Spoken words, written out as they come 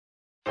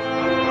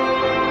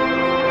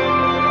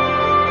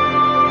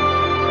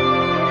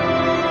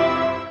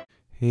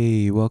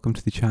Hey, welcome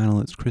to the channel.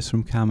 It's Chris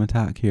from Cam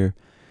Attack here.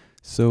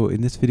 So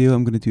in this video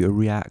I'm going to do a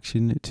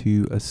reaction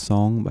to a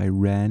song by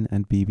Ren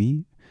and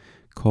Bibi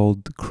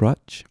called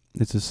Crutch.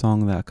 It's a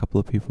song that a couple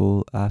of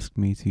people asked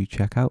me to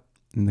check out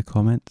in the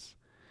comments.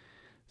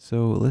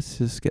 So let's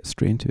just get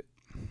straight into it.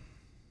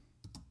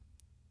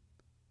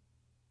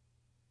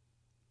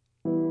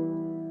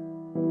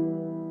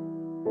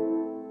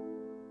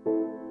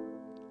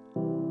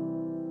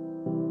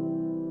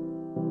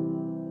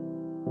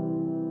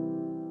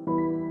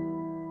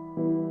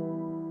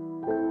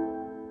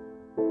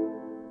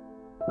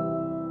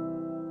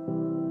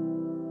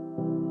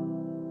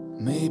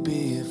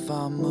 Maybe if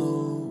I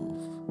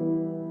move,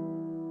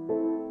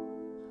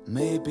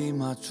 maybe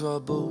my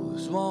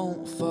troubles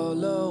won't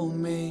follow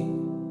me.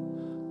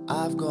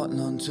 I've got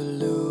none to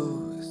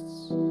lose,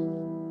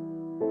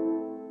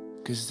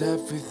 'cause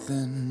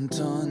everything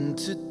turned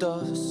to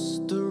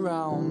dust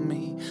around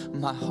me.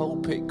 My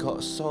hope, it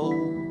got so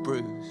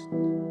bruised,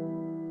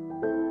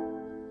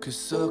 'cause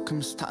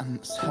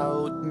circumstance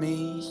held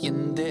me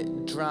and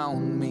it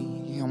drowned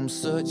me. I'm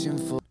searching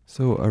for.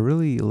 So I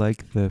really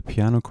like the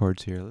piano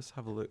chords here. Let's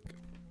have a look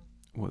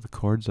what the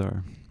chords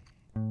are.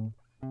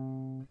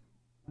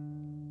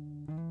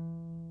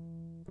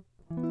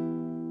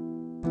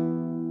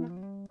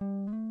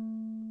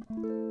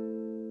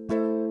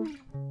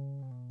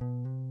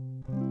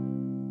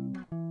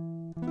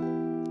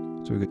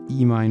 So we got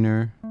E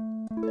minor,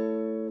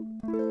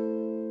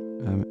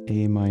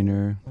 A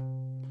minor,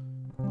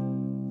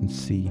 and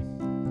C.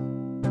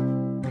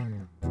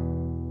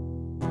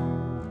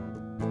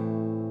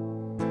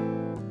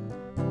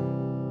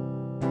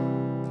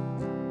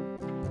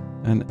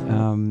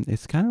 And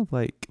it's kind of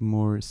like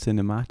more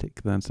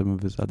cinematic than some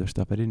of his other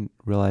stuff. I didn't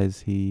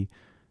realize he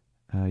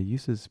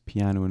uses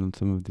piano in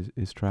some of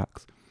his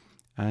tracks.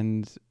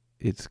 And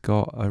it's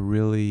got a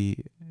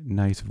really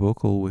nice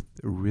vocal with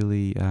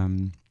really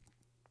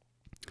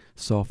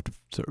soft,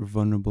 sort of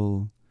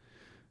vulnerable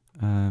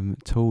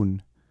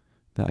tone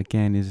that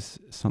again is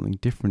something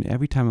different.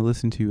 Every time I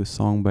listen to a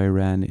song by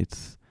Ren,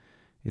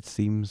 it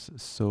seems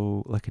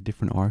so like a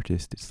different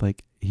artist. It's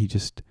like he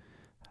just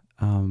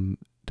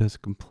does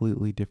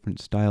completely different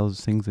styles,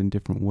 sings in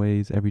different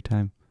ways every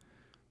time.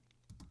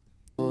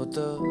 For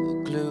the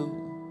glue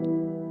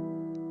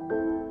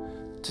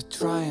to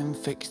try and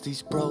fix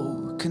these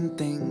broken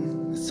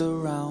things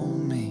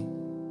around me.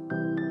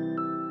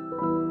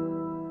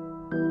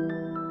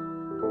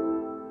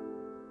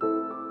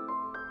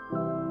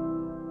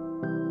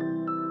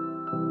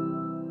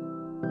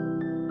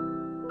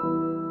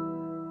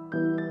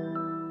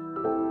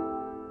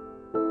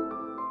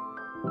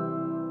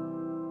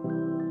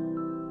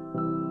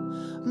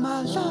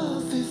 My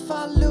love, if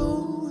I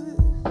lose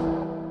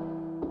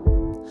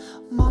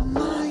my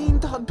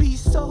mind, I'd be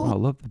so Oh, I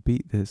love the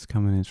beat that's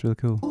coming in, it's really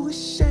cool.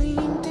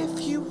 ashamed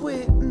if you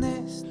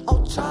witnessed.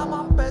 I'll try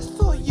my best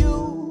for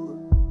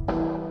you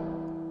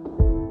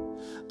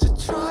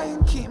to try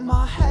and keep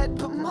my head,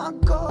 but my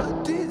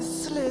God,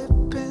 it's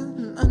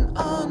slipping. An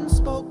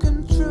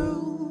unspoken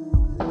truth,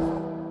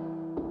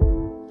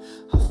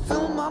 I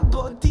feel my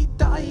body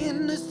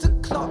dying as the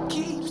clock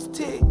keeps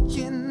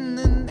ticking,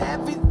 and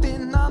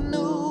everything I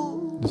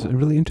knew. There's a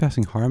really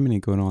interesting harmony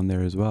going on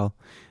there as well.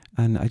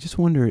 And I just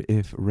wonder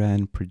if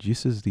Ren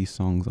produces these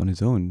songs on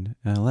his own.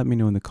 Let me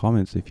know in the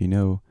comments if you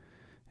know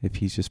if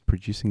he's just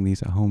producing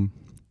these at home.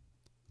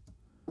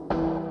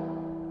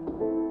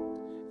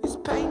 It's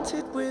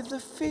painted with the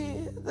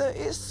fear that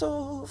it's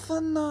all for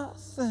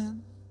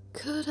nothing.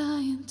 Could I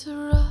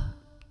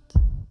interrupt?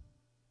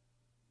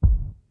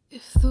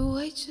 If the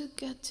weight should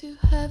get too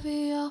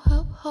heavy, I'll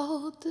help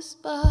hold this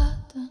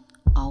burden.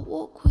 I'll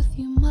walk with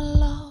you, my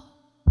love,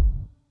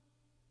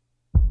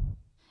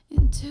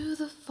 into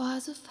the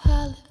fires of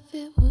hell if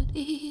it would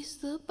ease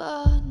the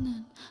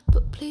burning.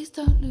 But please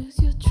don't lose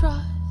your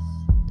trust.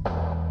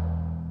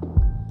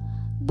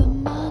 The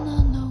man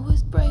I know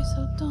is brave,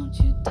 so don't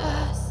you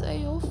dare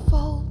say you're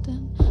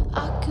folding.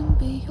 I can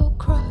be your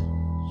crutch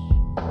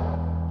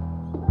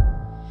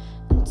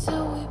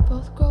until we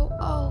both grow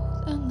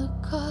old and the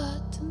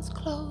curtains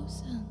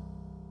closing.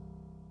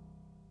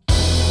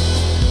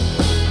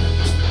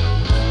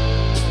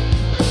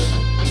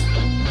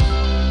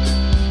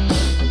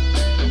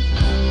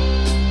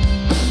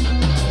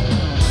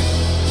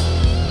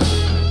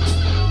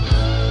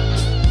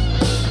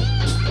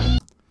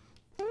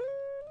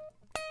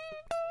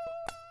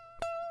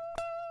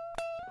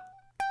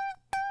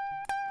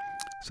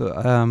 So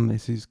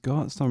he's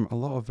got a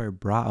lot of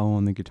vibrato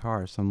on the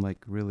guitar, some like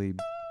really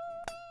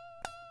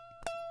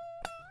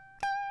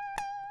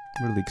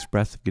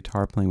expressive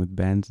guitar playing with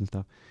bends and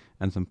stuff,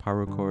 and some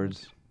power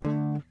chords.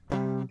 And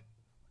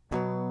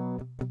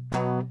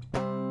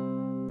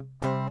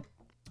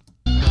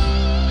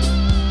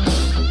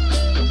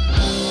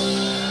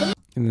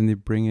then they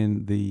bring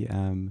in the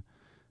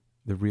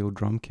real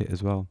drum kit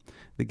as well.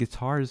 The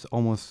guitar is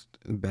almost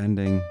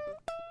bending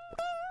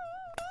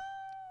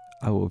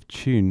out of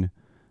tune,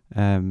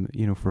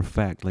 you know, for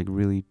effect, like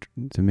really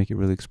to make it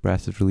really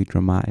expressive, really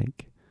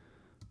dramatic.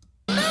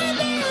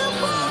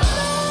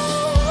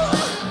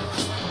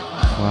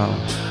 Wow.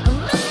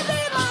 Maybe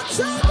my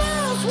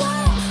troubles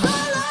won't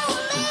follow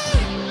me.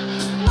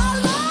 My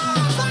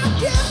love I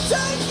give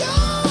to you.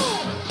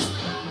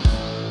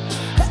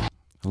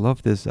 I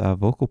love this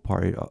vocal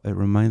part. It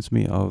reminds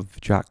me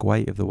of Jack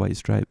White of the White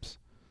Stripes.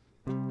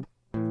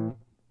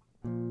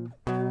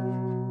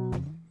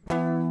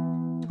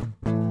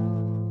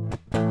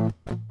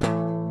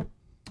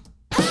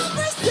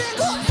 Every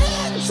single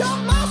inch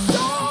of my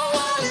soul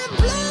while it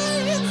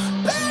bleeds.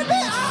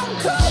 Baby, I'm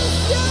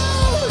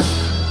confused.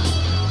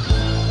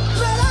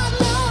 But I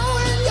know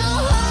in your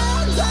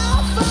hands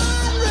I'll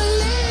find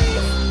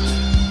relief.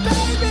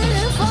 Baby,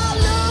 if I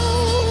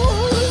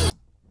lose.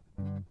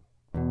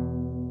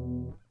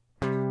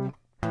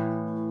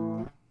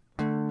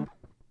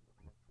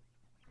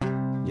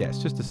 Yeah,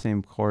 it's just the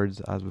same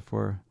chords as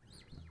before.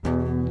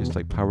 Just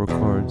like power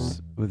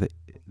chords with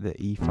the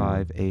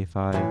E5,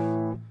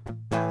 A5,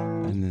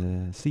 and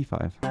the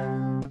C5.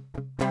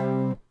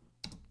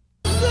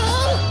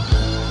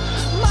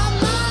 My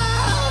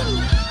man,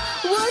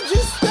 would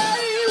you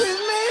stay with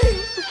me?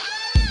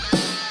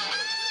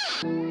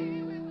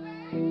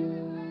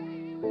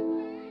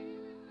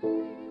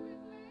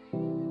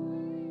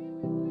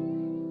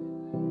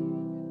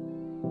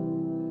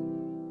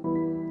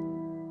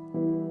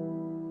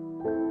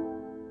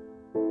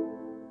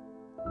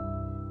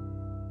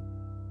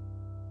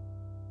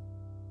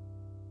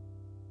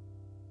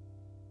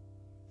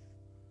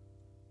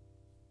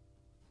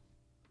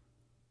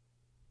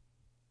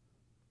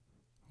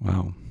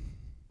 Wow.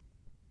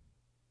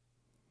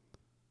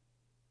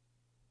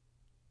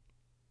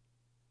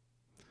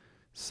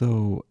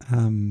 So,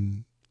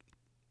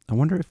 I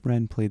wonder if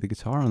Ren played the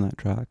guitar on that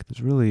track.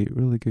 There's really,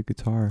 really good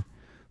guitar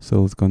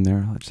solos going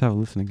there. Let's just have a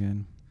listen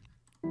again.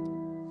 Maybe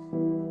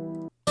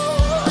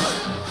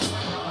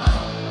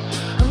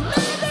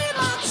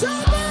my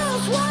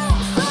troubles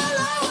won't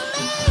follow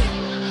me.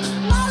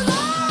 My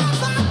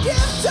love I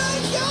give to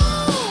you.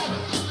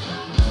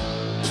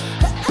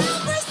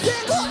 Every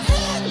single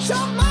inch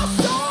of my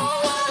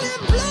soul while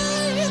it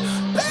bleeds.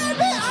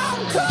 Baby,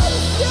 I'm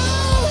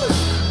confused.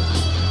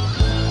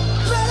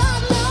 But I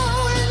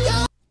know in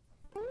your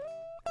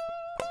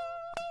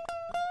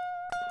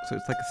So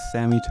it's like a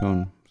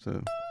semitone.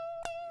 So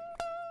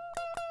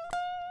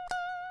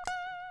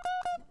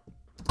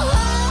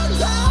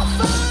hands I'll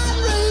find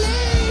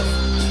relief.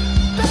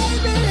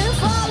 Baby,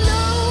 if I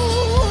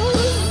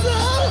lose.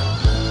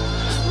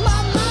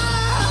 My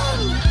man,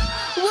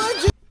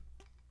 would you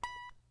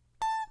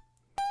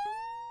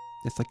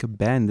it's like a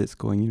bend that's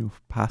going,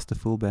 past the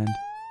full bend.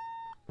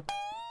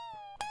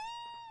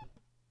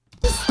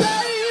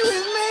 stay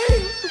with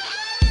me?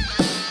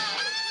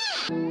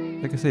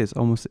 Like I say, it's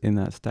almost in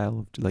that style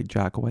of like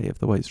Jack White of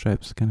the White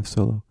Stripes kind of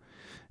solo.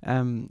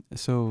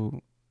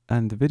 So,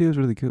 and the video is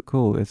really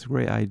cool. It's a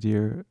great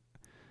idea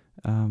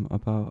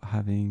about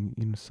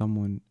having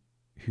someone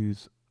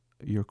who's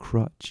your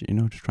crutch,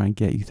 to try and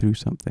get you through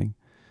something.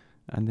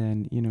 And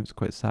then it's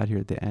quite sad here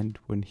at the end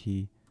when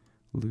he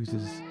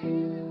loses.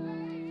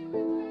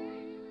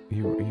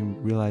 He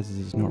realizes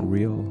it's not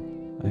real,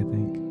 I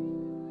think.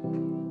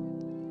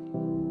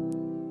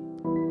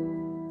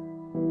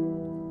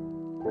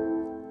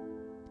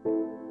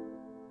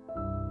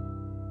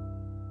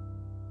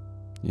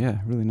 Yeah,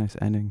 really nice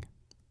ending.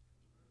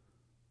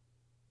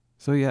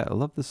 So yeah, I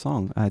love the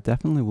song. I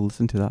definitely will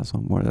listen to that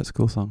song more. That's a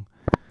cool song.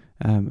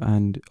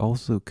 And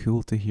also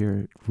cool to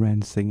hear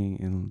Ren singing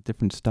in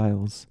different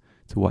styles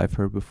to what I've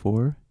heard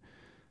before.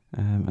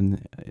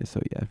 And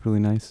so yeah, really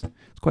nice.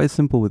 It's quite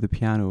simple with the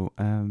piano.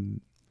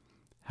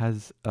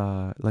 Has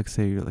like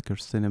say like a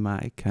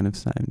cinematic kind of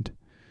sound.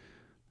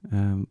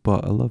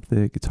 But I love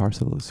the guitar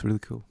solo. It's really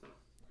cool.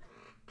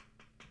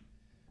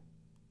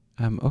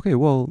 Okay,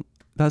 well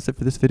that's it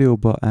for this video.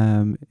 But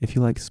if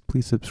you like,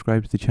 please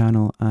subscribe to the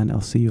channel, and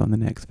I'll see you on the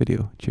next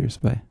video. Cheers,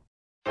 bye.